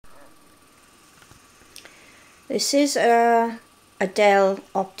This is a Dell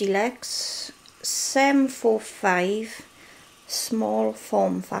Optiplex 745 small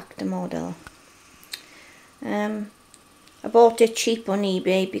form factor model. I bought it cheap on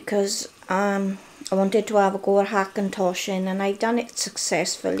eBay because I wanted to have a go at Hackintosh and I've done it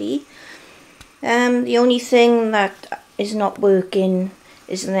successfully. The only thing that is not working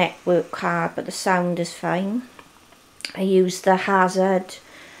is the network card, but the sound is fine. I used the Hazard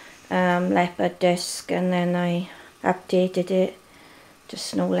leopard disc and then I updated it to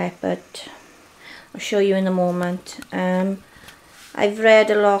snow leopard. I'll show you in a moment. I've read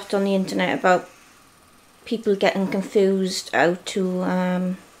a lot on the internet about people getting confused how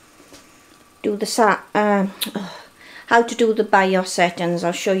to do the how to do the BIOS settings.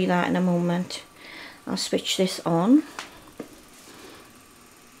 I'll show you that in a moment. I'll switch this on.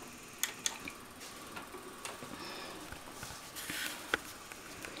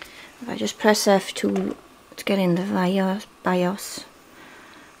 If I just press F2 to get in the BIOS.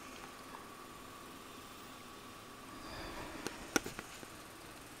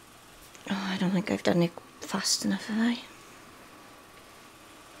 Oh, I don't think I've done it fast enough, have I?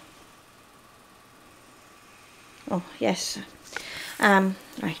 Oh, yes.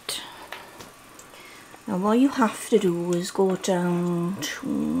 Right. Now what you have to do is go down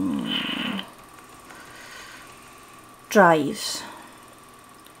to drives.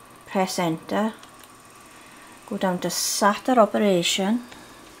 Press enter, go down to SATA operation,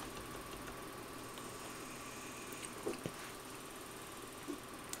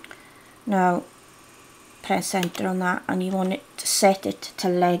 now press enter on that and you want it to set it to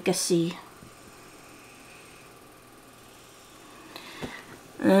legacy.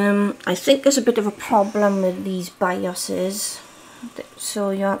 I think there's a bit of a problem with these BIOSes,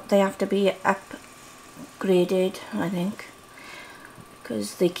 so they have to be upgraded, I think,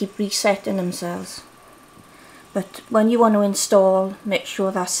 because they keep resetting themselves. But when you want to install, make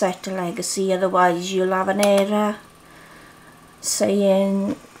sure that's set to legacy, otherwise you'll have an error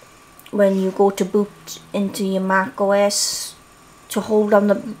saying when you go to boot into your Mac OS to hold on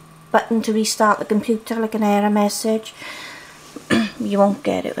the button to restart the computer, like an error message. You won't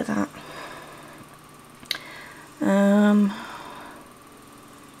get it with that. And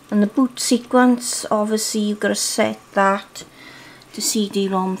the boot sequence, obviously you've got to set that to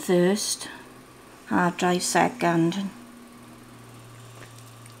CD-ROM first, hard drive second.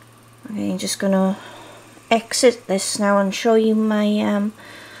 Okay, I'm just going to exit this now and show you my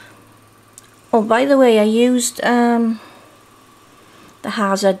oh, by the way, I used the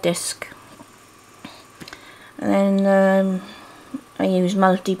Hazard disc, and then I used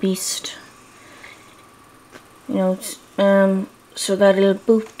multi-beast, you know, so that it'll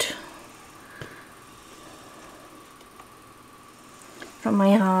boot from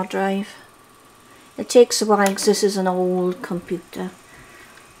my hard drive. It takes a while because this is an old computer.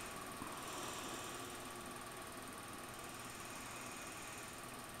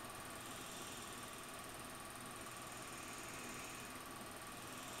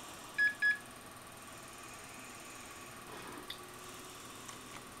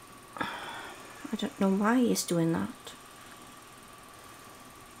 I don't know why he's doing that.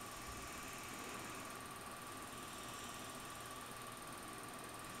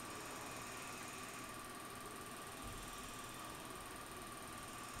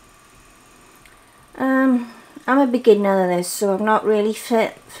 I'm a beginner at this, so I'm not really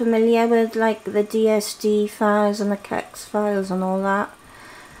familiar with like the DSD files and the KEX files and all that.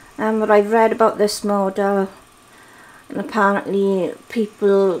 But I've read about this model, and apparently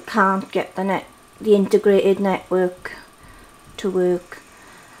people can't get the integrated network to work.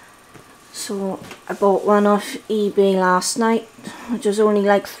 So I bought one off eBay last night, which was only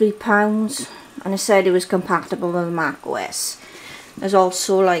like £3, and it said it was compatible with Mac OS. There's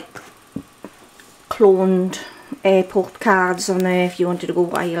also like cloned airport cards on there if you wanted to go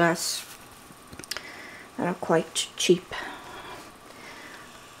wireless. They're quite cheap.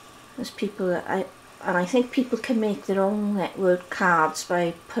 There's people that I think people can make their own network cards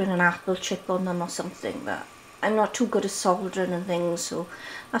by putting an Apple chip on them or something, but I'm not too good at soldering and things, so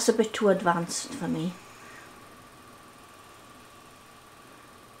that's a bit too advanced for me.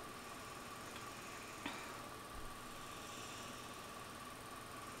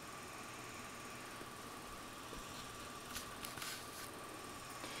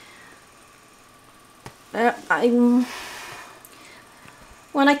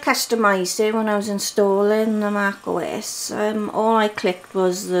 When I customised it, when I was installing the Mac OS, all I clicked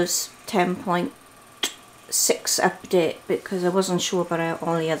was this 10.6 update because I wasn't sure about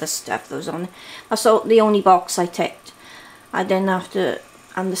all the other stuff that was on it. That's the only box I ticked. I didn't have to,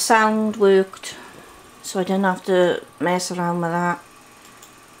 and the sound worked so I didn't have to mess around with that.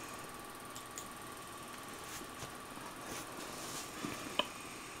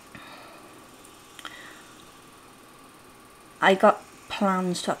 I got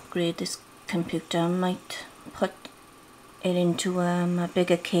plans to upgrade this computer. I might put it into a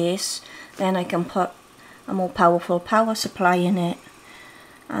bigger case, then I can put a more powerful power supply in it,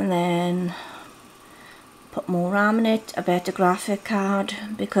 and then put more RAM in it, a better graphic card,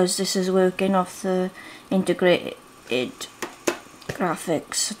 because this is working off the integrated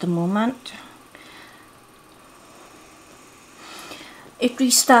graphics at the moment. It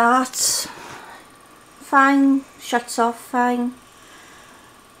restarts fine, shuts off fine.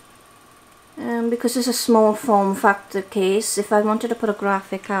 Because it's a small form factor case, if I wanted to put a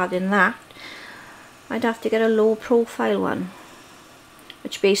graphic card in that, I'd have to get a low profile one,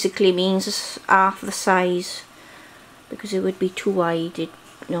 which basically means it's half the size, because it would be too wide.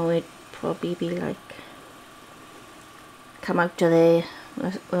 It'd probably be like, come out to there,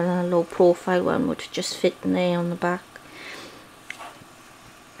 a low profile one would just fit in there on the back.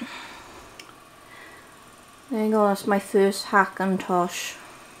 There you go, that's my first Hackintosh.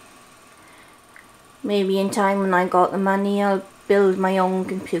 Maybe in time when I got the money I'll build my own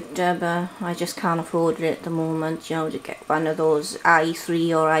computer, but I just can't afford it at the moment, you know, to get one of those i3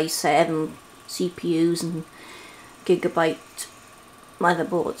 or i7 CPUs and gigabyte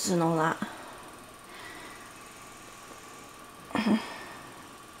motherboards and all that.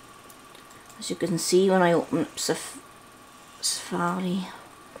 As you can see when I open up Safari,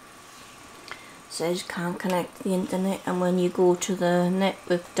 it says can't connect to the internet, and when you go to the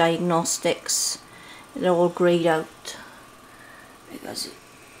network diagnostics, they're all greyed out because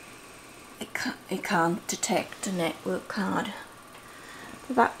it can't detect a network card.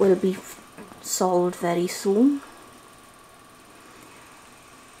 But that will be solved very soon.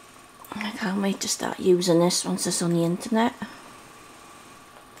 I can't wait to start using this once it's on the internet.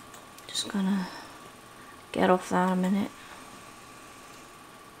 Just gonna get off that a minute.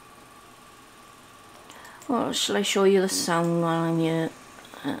 Well, shall I show you the sound while I'm here?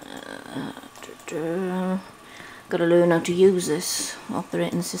 Gotta learn how to use this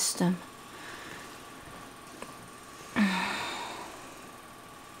operating system.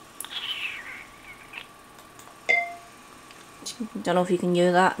 Don't know if you can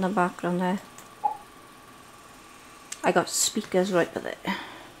hear that in the background there. I got speakers right with it.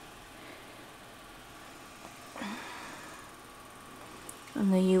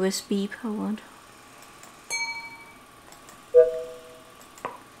 And the USB powered.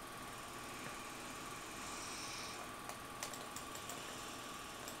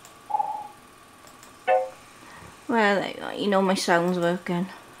 Well, there you go, you know my sound's working.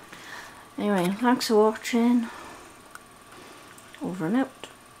 Anyway, thanks for watching. Over and out.